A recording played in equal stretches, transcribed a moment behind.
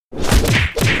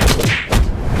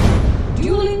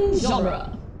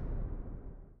genre.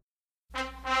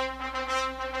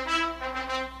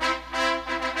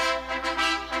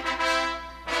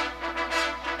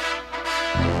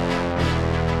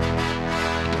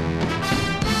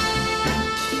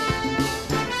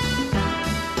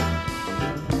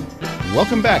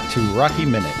 Welcome back to Rocky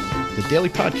Minute, the daily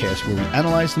podcast where we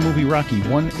analyze the movie Rocky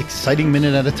one exciting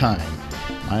minute at a time.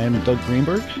 I am Doug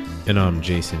Greenberg. And I'm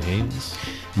Jason Haynes.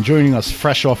 And joining us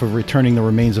fresh off of returning the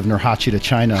remains of Nurhaci to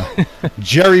China,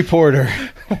 Jerry Porter.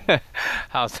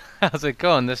 How's it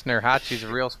going? This Nurhaci's a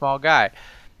real small guy.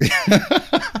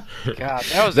 God,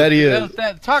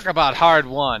 talk about hard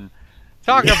one.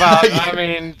 Talk about,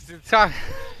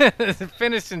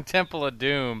 finishing Temple of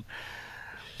Doom.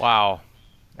 Wow.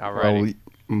 All right.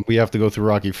 Well, we have to go through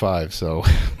Rocky 5, so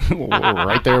we're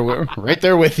right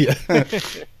there with you.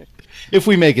 If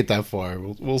we make it that far,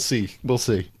 we'll see. We'll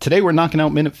see. Today we're knocking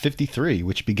out minute 53,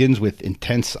 which begins with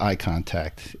intense eye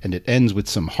contact, and it ends with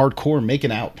some hardcore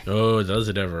making out. Oh, does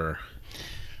it ever?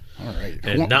 All right.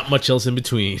 And not much else in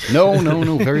between. No,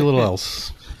 very little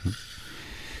else.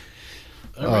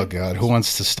 Oh, God. Who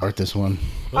wants to start this one?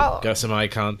 Got some eye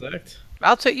contact?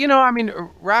 I'll say,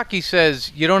 Rocky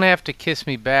says, you don't have to kiss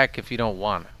me back if you don't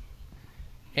want to.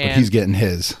 But he's getting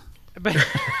his.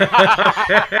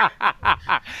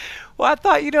 Well, I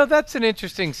thought, that's an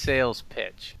interesting sales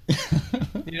pitch.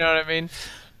 You know what I mean?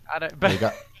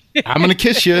 I'm going to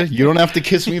kiss you. You don't have to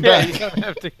kiss me back. You don't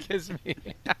have to kiss me.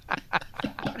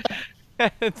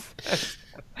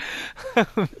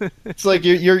 It's like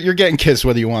you're getting kissed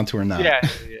whether you want to or not. Yeah.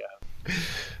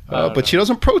 But she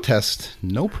doesn't protest.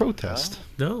 No protest.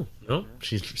 No.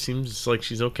 She seems like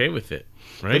she's okay with it,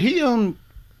 right? But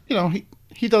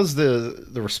he does the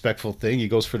respectful thing. He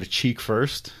goes for the cheek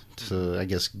first to, I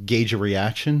guess, gauge a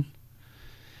reaction.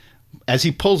 As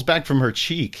he pulls back from her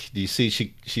cheek, do you see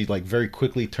she like very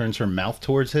quickly turns her mouth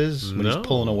towards his when he's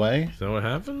pulling away? Is that what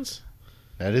happens?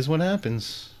 That is what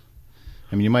happens.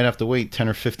 I mean, you might have to wait 10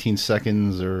 or 15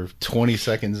 seconds or 20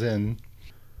 seconds in.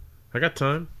 I got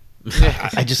time.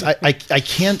 I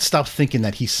can't stop thinking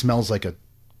that he smells like a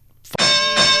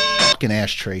fucking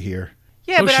ashtray here.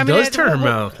 Yeah, but she does turn her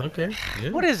mouth. Okay. Yeah.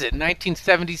 What is it?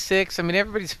 1976? I mean,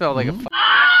 everybody smelled like a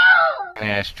fucking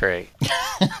ashtray.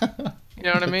 You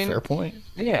know what I mean? Fair point.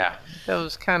 Yeah, that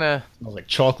was kind of smells like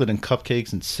chocolate and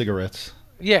cupcakes and cigarettes.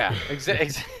 Yeah,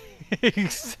 exactly. A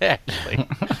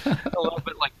little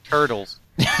bit like turtles.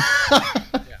 Yeah.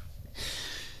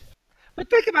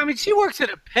 But think about, she works at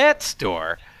a pet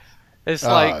store. It's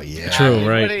like, yeah. True,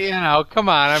 right? Come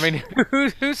on. I mean,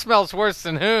 who smells worse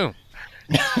than who?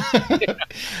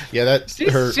 Yeah,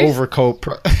 her overcoat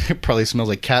probably smells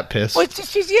like cat piss. Well,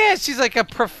 she's like a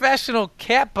professional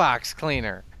cat box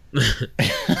cleaner.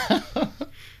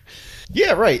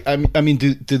 Yeah, right. I mean,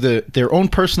 do their own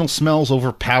personal smells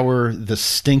overpower the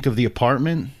stink of the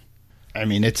apartment? I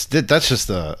mean, that's just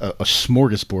a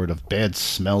smorgasbord of bad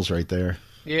smells right there.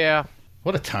 Yeah.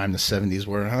 What a time the 70s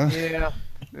were, huh?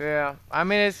 Yeah. I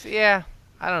mean,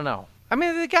 I don't know. I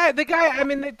mean, the guy. I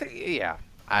mean, yeah.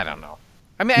 I don't know.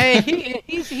 I mean,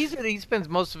 he spends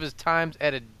most of his time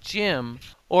at a gym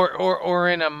or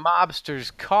in a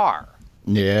mobster's car.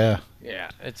 Yeah.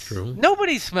 Yeah, it's true.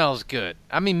 Nobody smells good.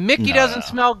 I mean, Mickey doesn't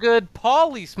smell good.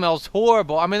 Paulie smells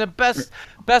horrible. I mean, the best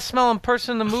smelling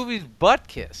person in the movie is Butt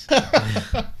Kiss.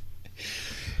 Yeah,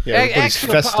 everybody's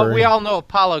festering. We all know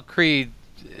Apollo Creed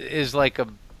is like a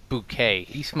bouquet.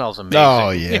 He smells amazing.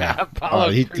 Oh yeah,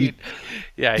 Apollo Creed.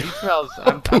 He smells.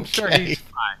 I'm sure he's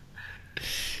fine.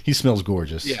 He smells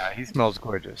gorgeous. Yeah, he smells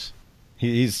gorgeous.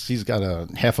 He's got a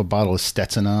half a bottle of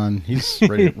Stetson on. He's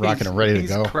rocking and ready to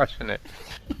go. He's crushing it.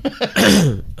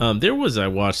 I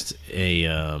watched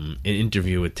an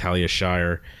interview with Talia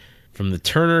Shire from the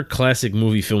Turner Classic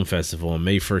Movie Film Festival on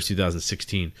May 1st,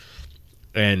 2016.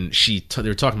 And they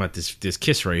were talking about this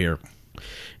kiss right here.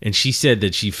 And she said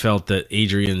that she felt that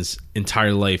Adrian's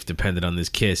entire life depended on this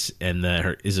kiss. And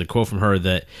is a quote from her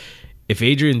that if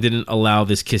Adrian didn't allow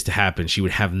this kiss to happen, she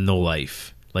would have no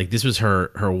life. Like, this was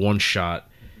her one shot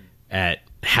at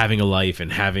having a life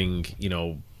and having,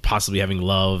 possibly having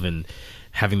love and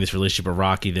having this relationship with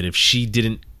Rocky, that if she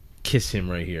didn't kiss him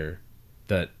right here,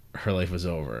 that her life was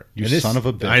over. You son of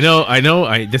a bitch. I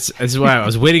know. This is why I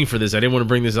was waiting for this. I didn't want to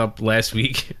bring this up last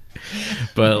week.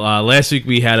 But last week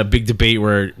we had a big debate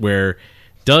where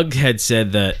Doug had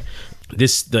said that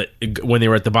when they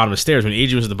were at the bottom of the stairs, when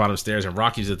Adrian was at the bottom of the stairs and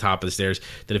Rocky was at the top of the stairs,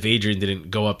 that if Adrian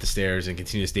didn't go up the stairs and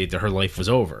continue to stay, that her life was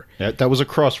over. That was a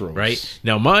crossroads. Right?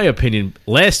 Now, my opinion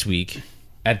last week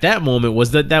at that moment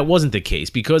was that wasn't the case,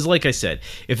 because, like I said,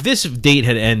 if this date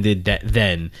had ended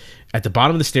then at the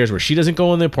bottom of the stairs where she doesn't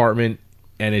go in the apartment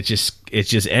and it just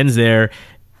ends there,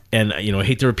 And, I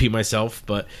hate to repeat myself,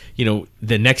 but,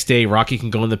 the next day, Rocky can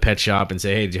go in the pet shop and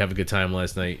say, hey, did you have a good time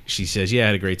last night? She says, yeah, I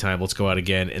had a great time. Let's go out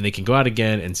again. And they can go out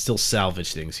again and still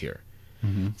salvage things here.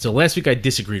 Mm-hmm. So last week I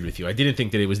disagreed with you. I didn't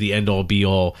think that it was the end-all,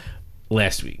 be-all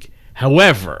last week.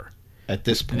 However, at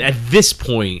this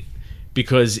point,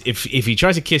 because if he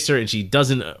tries to kiss her and she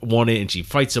doesn't want it and she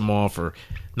fights him off, or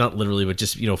not literally, but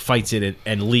just, fights it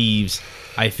and leaves,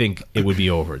 I think it would be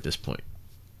over at this point.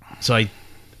 So I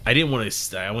didn't want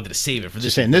to. I wanted to save it for this.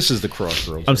 Just saying, this is the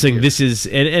crossroads. I'm saying this is,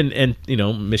 and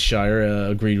Miss Shire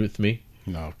agreed with me.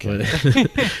 No, okay.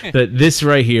 That this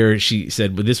right here, she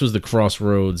said, but this was the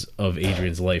crossroads of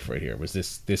Adrian's life. Right here was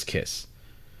this kiss.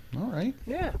 All right.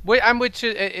 Yeah, which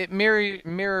it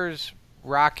mirrors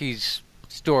Rocky's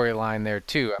storyline there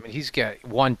too. I mean, he's got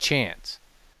one chance.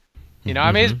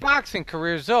 I mean, his boxing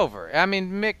career's over. I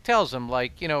mean, Mick tells him,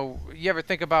 like, you ever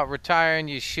think about retiring?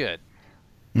 You should.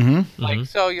 Mm-hmm. Like,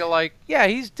 so you're like, yeah,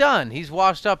 he's done. He's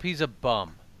washed up. He's a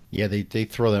bum. Yeah, they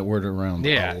throw that word around.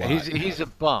 Yeah, a lot. he's a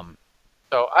bum.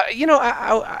 So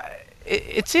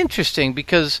it's interesting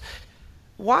because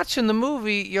watching the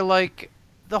movie, you're like,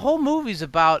 the whole movie's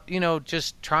about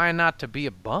just trying not to be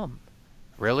a bum.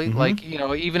 Really, like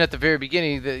even at the very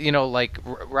beginning, like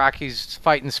Rocky's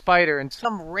fighting Spider, and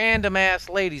some random ass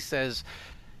lady says,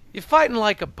 "You're fighting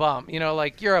like a bum."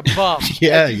 Like you're a bum.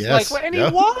 Yeah, and yes. Like, and he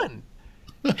won.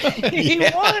 He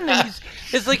won. And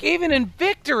it's like even in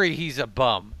victory, he's a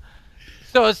bum.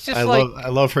 So it's just I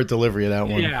love her delivery of that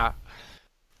one. Yeah,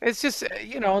 it's just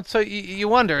So you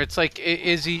wonder. It's like,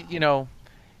 is he?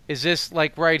 Is this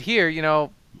like right here?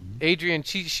 Adrian,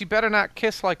 she better not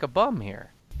kiss like a bum here.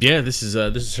 Yeah, this is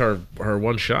her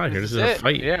one shot here. This is her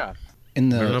fight. Yeah.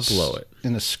 Better not blow it.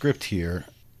 In the script here,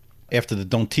 after the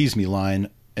 "Don't tease me" line,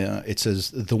 it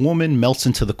says the woman melts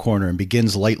into the corner and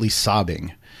begins lightly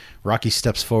sobbing. Rocky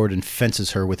steps forward and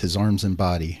fences her with his arms and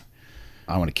body.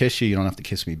 I want to kiss you. You don't have to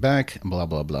kiss me back. Blah,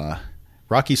 blah, blah.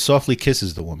 Rocky softly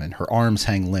kisses the woman. Her arms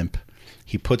hang limp.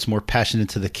 He puts more passion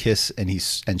into the kiss, and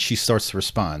she starts to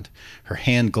respond. Her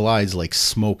hand glides like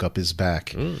smoke up his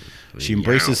back. She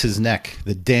embraces his neck.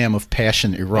 The dam of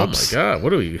passion erupts. Oh, my God.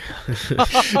 What are we...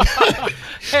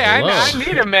 Hey, I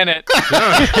need a minute.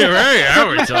 Right, now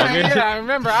we're talking. Yeah,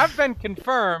 remember, I've been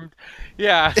confirmed.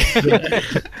 Yeah.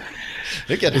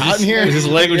 They get hot in here. Is this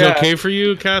language okay for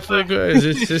you, Catholic?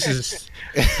 This is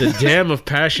the dam of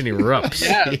passion erupts.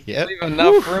 Yeah, Yep. leave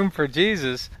enough room for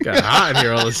Jesus. Got hot in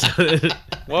here all of a sudden.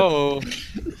 Whoa.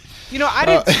 I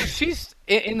didn't. She's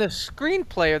in the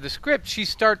screenplay or the script. She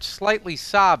starts slightly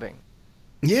sobbing.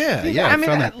 Yeah. I mean,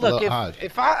 found that look, odd.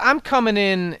 if I'm coming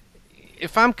in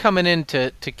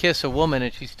to kiss a woman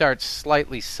and she starts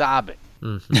slightly sobbing,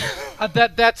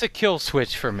 that's a kill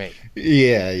switch for me.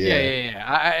 Yeah.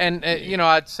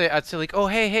 I'd say like, oh,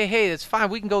 hey, it's fine.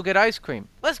 We can go get ice cream.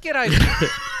 Let's get ice cream.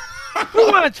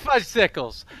 Who wants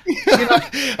fudgesicles?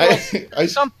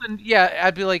 Something. Yeah,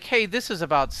 I'd be like, hey, this is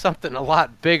about something a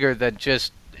lot bigger than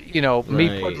just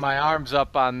me putting my arms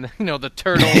up on the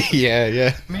turtle.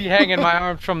 Yeah. Me hanging my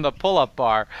arms from the pull-up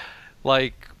bar,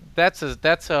 like that's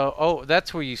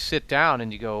where you sit down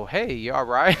and you go, hey, you all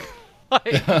right?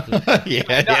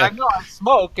 I know I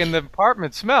smoke and the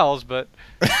apartment smells, but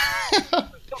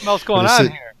something else going on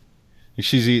here.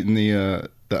 She's eating the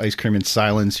ice cream in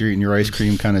silence. You're eating your ice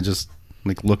cream, kind of just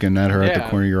like looking at her at the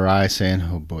corner of your eye, saying,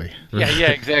 "Oh boy."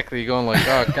 Yeah, exactly. You're going like,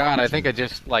 "Oh God, I think I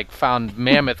just like found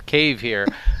Mammoth Cave here.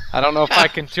 I don't know if I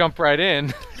can jump right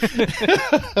in."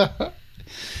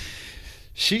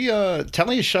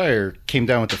 Talia Shire came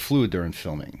down with the flu during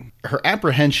filming. Her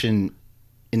apprehension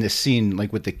in this scene,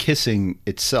 like with the kissing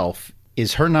itself,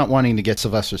 is her not wanting to get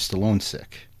Sylvester Stallone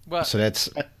sick. Well, so that's,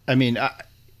 I mean,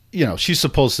 she's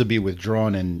supposed to be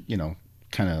withdrawn and,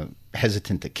 kind of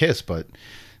hesitant to kiss, but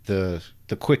the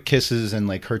quick kisses and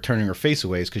like her turning her face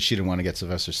away is because she didn't want to get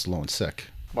Sylvester Stallone sick.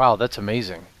 Wow, that's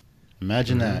amazing.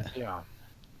 Imagine that. Yeah.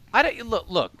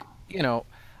 Look,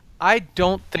 I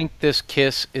don't think this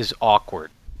kiss is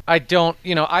awkward. I don't,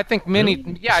 I think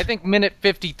minute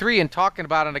 53 and talking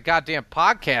about it on a goddamn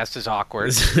podcast is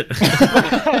awkward.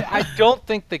 I don't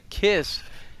think the kiss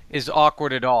is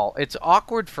awkward at all. It's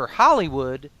awkward for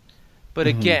Hollywood, but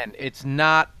again, it's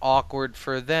not awkward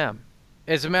for them.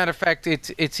 As a matter of fact,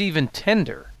 it's even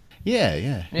tender.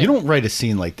 Yeah. You don't write a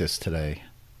scene like this today.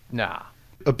 Nah.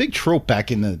 A big trope back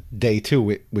in the day too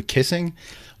with kissing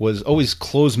was always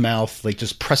closed mouth, like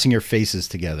just pressing your faces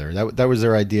together. That was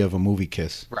their idea of a movie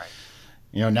kiss. Right.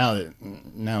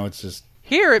 Now it's just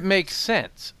here it makes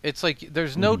sense. It's like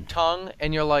there's no tongue,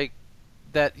 and you're like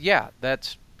that. Yeah,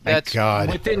 that's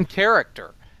within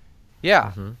character.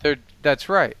 Yeah, that's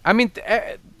right. I mean,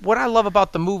 what I love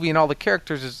about the movie and all the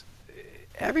characters is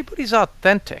everybody's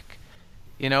authentic.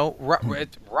 You know,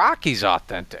 Rocky's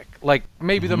authentic. Like,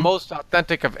 maybe the most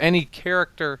authentic of any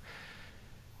character,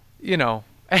 you know.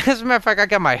 As a matter of fact, I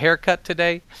got my hair cut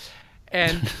today.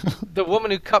 And the woman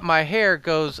who cut my hair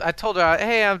goes, I told her,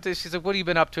 hey, she's like, what have you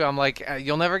been up to? I'm like,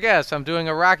 you'll never guess. I'm doing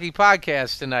a Rocky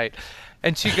podcast tonight.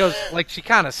 And she goes, like, she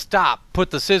kind of stopped,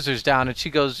 put the scissors down, and she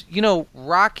goes, you know,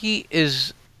 Rocky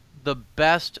is the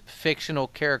best fictional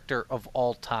character of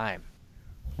all time.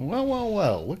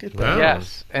 Well, look at that. Wow.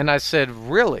 Yes. And I said,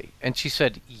 really? And she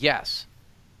said, yes.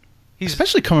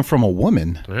 Especially coming from a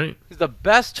woman. Right. He's the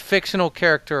best fictional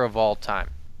character of all time.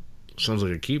 Sounds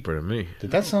like a keeper to me. Did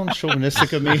that sound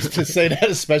chauvinistic of me to say that,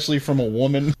 especially from a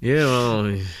woman? Yeah,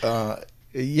 well,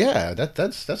 Yeah,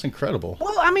 that's incredible.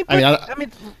 Well, I mean,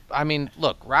 I mean,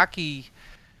 look, Rocky.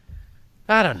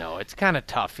 I don't know. It's kind of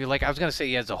tough. You're like, I was gonna say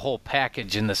he has a whole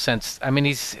package in the sense. I mean,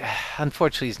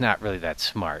 unfortunately he's not really that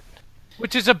smart,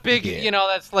 which is a big. Yeah. You know,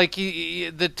 that's like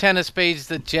the 10 of spades,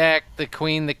 the jack, the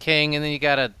queen, the king, and then you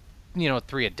got a,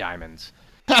 3 of diamonds.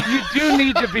 You do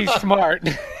need to be smart.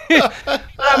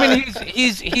 I mean,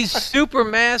 he's super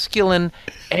masculine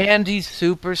and he's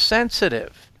super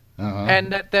sensitive,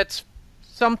 and that's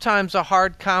sometimes a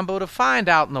hard combo to find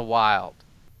out in the wild.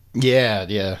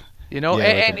 Yeah. You know, Yeah,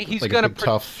 and like he's a gonna big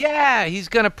tough. he's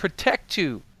gonna protect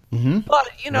you. Mm-hmm. But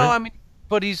Right. I mean,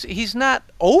 but he's not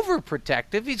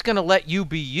overprotective. He's gonna let you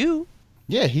be you.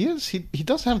 Yeah, he is. He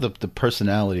does have the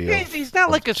personality. He's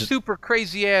not like a just- super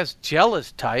crazy ass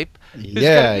jealous type. Who's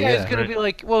Yeah, gonna, He's gonna Right. be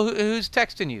like, well, who's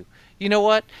texting you? You know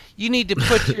what? You need to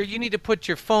put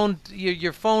your phone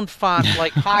font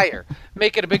like higher.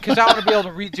 Make it a big, because I want to be able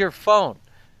to read your phone.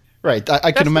 Right. I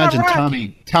can That's not imagine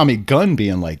Rocky. Tommy Gunn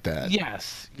being like that.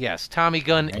 Yes. Tommy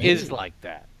Gunn is like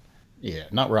that. Yeah,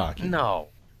 not Rocky. No.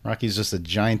 Rocky's just a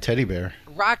giant teddy bear.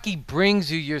 Rocky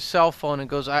brings you your cell phone and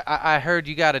goes, I heard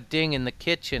you got a ding in the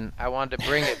kitchen. I wanted to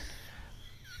bring it.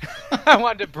 I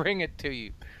wanted to bring it to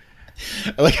you.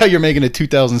 I like how you're making a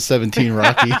 2017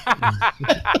 Rocky,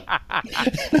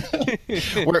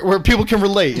 where people can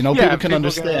relate. People can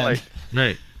understand. relate.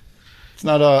 right. It's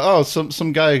not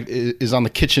some guy is on the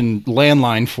kitchen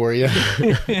landline for you.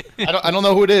 I don't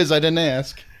know who it is. I didn't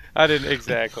ask. I didn't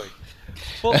exactly.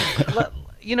 Well,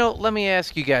 let me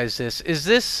ask you guys this: Is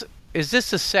this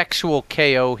a sexual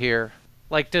KO here?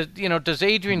 Like, does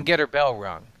Adrian get her bell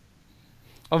rung?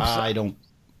 I don't.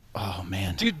 Oh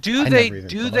man. Do I they never even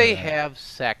do thought they of that. have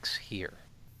sex here?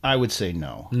 I would say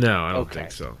no. No, I don't Okay.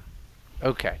 think so.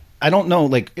 Okay. I don't know.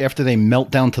 Like after they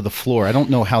melt down to the floor, I don't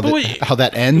know how But wait, how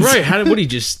that ends. Right? How would he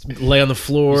just lay on the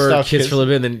floor, Stop kiss for a kissing.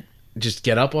 little bit, and then just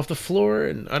get up off the floor?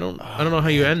 And I don't know how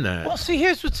you end that. Well, see,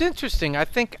 here's what's interesting. I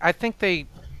think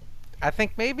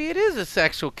maybe it is a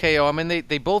sexual KO. I mean,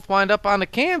 they both wind up on the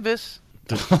canvas.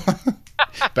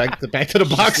 back to the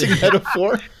boxing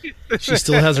metaphor. She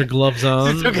still has her gloves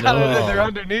on. Still you got know? it, they're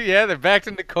underneath. Yeah, they're backed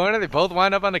in the corner. They both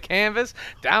wind up on the canvas,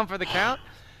 down for the count.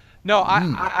 No,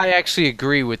 I actually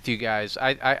agree with you guys.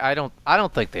 I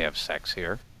don't think they have sex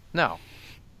here. No.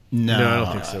 No, No, I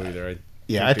don't think so either.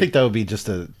 I think that would be just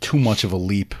too much of a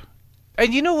leap.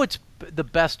 And you know what's the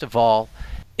best of all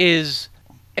is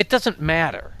it doesn't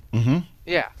matter. Mm-hmm.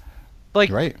 Yeah. Like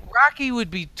Right. Rocky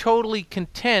would be totally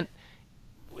content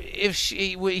if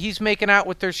he's making out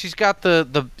with her. She's got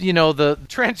the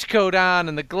trench coat on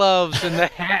and the gloves and the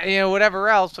hat, whatever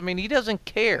else. I mean, he doesn't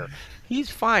care. He's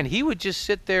fine. He would just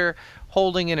sit there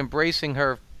holding and embracing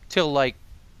her till like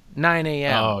 9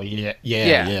 a.m. Oh yeah.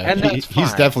 and that's He's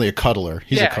fine. definitely a cuddler.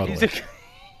 He's a cuddler.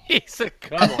 He's a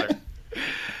cuddler.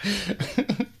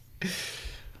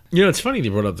 It's funny they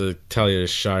brought up the Talia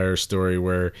Shire story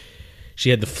where she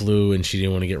had the flu and she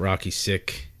didn't want to get Rocky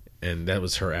sick, and that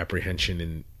was her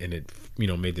apprehension, and it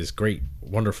made this great,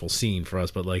 wonderful scene for us.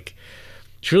 But like,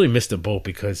 she really missed the boat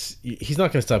because he's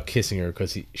not going to stop kissing her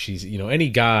because she's any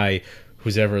guy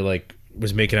who's ever like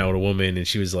was making out with a woman and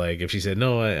she was like, if she said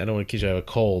no, I don't want to kiss you, I have a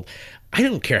cold. I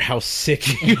don't care how sick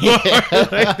you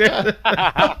are.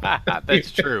 That's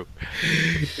true.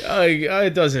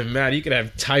 It doesn't matter. You could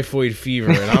have typhoid fever,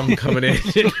 and I'm coming in.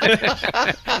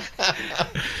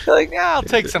 Like, yeah, I'll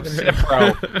take some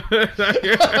Cipro.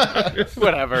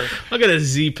 Whatever. I'll get a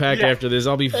Z pack after this.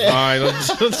 I'll be fine.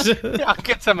 I'll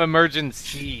get some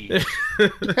emergency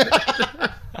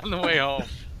on the way home.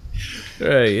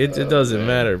 Right. It doesn't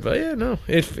matter. But yeah, no.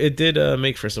 It did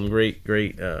make for some great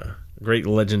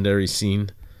legendary scene.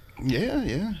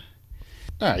 Yeah.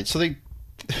 All right, so they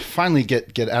finally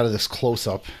get out of this close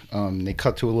up. They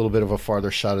cut to a little bit of a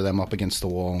farther shot of them up against the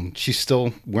wall, and she's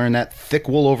still wearing that thick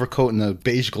wool overcoat and the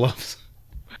beige gloves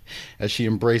as she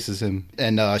embraces him,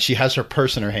 and she has her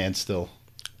purse in her hand still.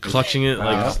 Clutching it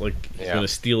like Yeah. he's gonna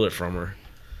steal it from her.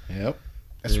 Yep.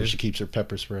 That's where she keeps her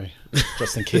pepper spray,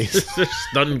 just in case.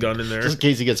 Stun gun in there. Just in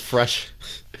case he gets fresh.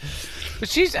 But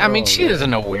she's, I mean, she doesn't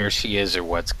know where she is or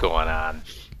what's going on.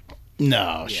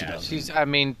 No, she doesn't. She's, I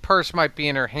mean, purse might be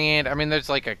in her hand. I mean, there's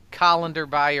like a colander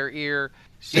by her ear.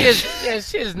 She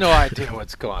has no idea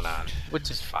what's going on,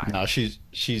 which is fine. No, she's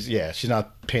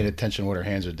not paying attention to what her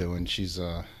hands are doing. She's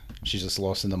just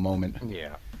lost in the moment.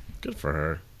 Yeah. Good for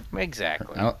her.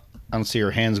 Exactly. I don't see her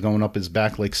hands going up his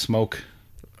back like smoke.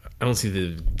 I don't see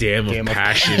the dam of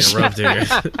passion erupting.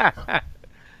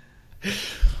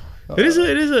 It is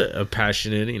a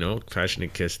passionate,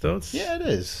 passionate kiss though. Yeah, it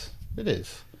is. It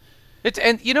is. It's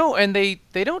and they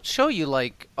don't show you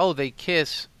like, oh, they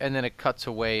kiss and then it cuts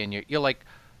away and you're like,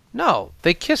 no,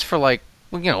 they kiss for like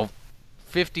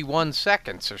 51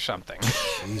 seconds or something.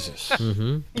 Jesus.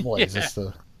 Mm-hmm. Boy, is this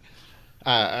the?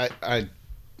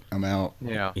 I'm out.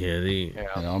 Yeah.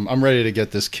 Yeah. I'm ready to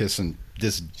get this kiss and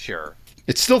this. Sure.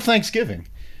 It's still Thanksgiving.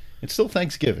 This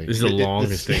is the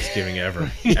longest Thanksgiving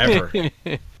ever.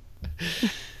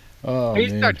 Oh, When you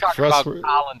man. start talking about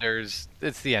colanders,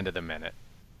 it's the end of the minute.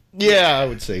 Yeah, I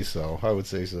would say so. All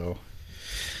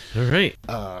right.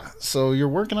 So you're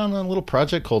working on a little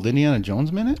project called Indiana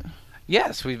Jones Minute?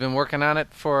 Yes, we've been working on it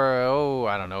for,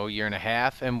 I don't know, a year and a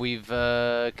half, and we've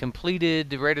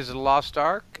completed Raiders of the Lost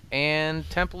Ark and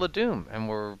Temple of Doom, and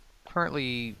we're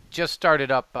currently just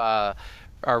started up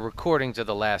our recordings of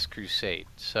The Last Crusade.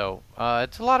 So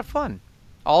it's a lot of fun.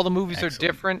 All the movies are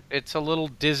different. It's a little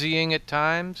dizzying at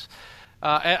times.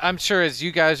 I'm sure as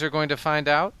you guys are going to find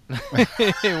out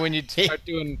when you start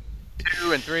doing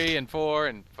 2 and 3 and 4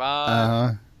 and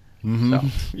 5. So,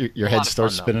 your head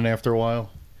starts spinning after a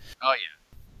while. Oh,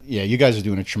 yeah. Yeah, you guys are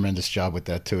doing a tremendous job with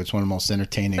that, too. It's one of the most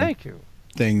entertaining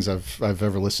things I've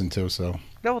ever listened to. So.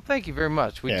 No, well, thank you very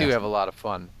much. We do have a lot of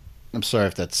fun. I'm sorry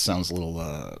if that sounds a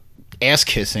little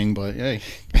ass-kissing, but hey.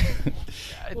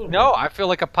 No, I feel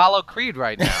like Apollo Creed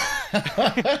right now.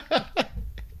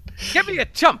 Give me a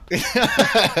chump.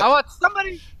 I want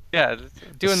somebody. Yeah,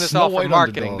 doing this all for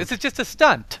marketing. Underdog. This is just a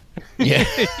stunt. Yeah.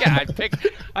 Yeah,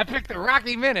 I picked the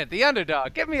Rocky Minute, the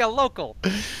underdog. Give me a local.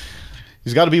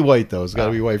 He's got to be white, though. He's got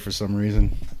to be white for some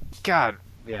reason. God,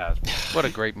 yeah. What a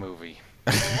great movie.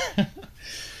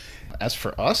 As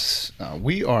for us,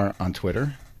 we are on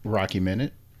Twitter, Rocky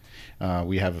Minute.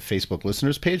 We have a Facebook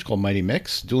listeners page called Mighty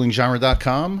Mix,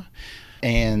 duelinggenre.com.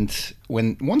 And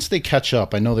once they catch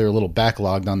up, I know they're a little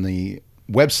backlogged on the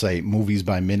website,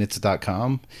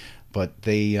 moviesbyminutes.com, but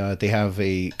they have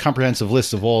a comprehensive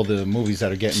list of all the movies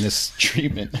that are getting this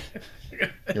treatment.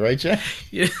 You right, Jack?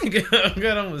 Yeah, I'm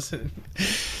good. I'm listening.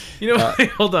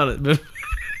 Hold on.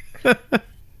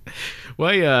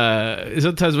 Why?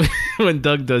 Sometimes when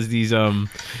Doug does these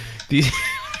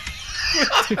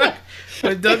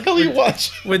when Doug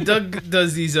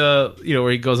does these,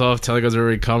 where he goes off telling us where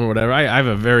he come or whatever, I have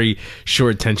a very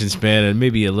short attention span and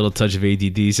maybe a little touch of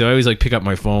ADD, so I always pick up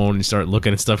my phone and start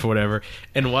looking at stuff or whatever.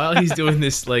 And while he's doing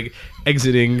this,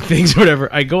 exiting things or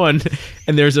whatever, I go on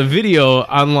and there's a video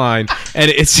online,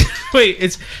 and it's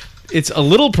a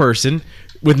little person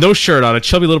with no shirt on, a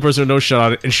chubby little person with no shirt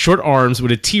on, and short arms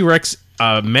with a T-Rex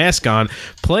mask on,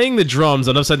 playing the drums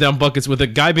on upside down buckets with a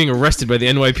guy being arrested by the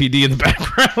NYPD in the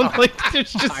background.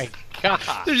 There's just, my God.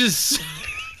 There's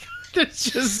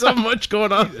just so much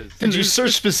going on. Did you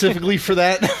search specifically for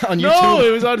that on YouTube? No,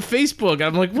 it was on Facebook.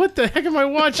 I'm like, what the heck am I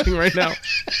watching right now?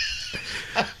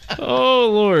 Oh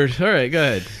Lord! All right, go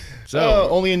ahead. So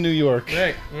only in New York.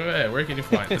 Hey, where can you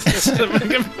find this?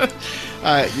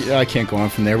 I can't go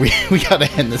on from there. We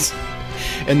gotta end this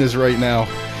right now.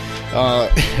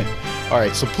 All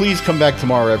right, so please come back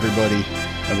tomorrow, everybody,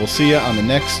 and we'll see you on the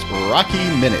next Rocky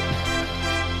Minute.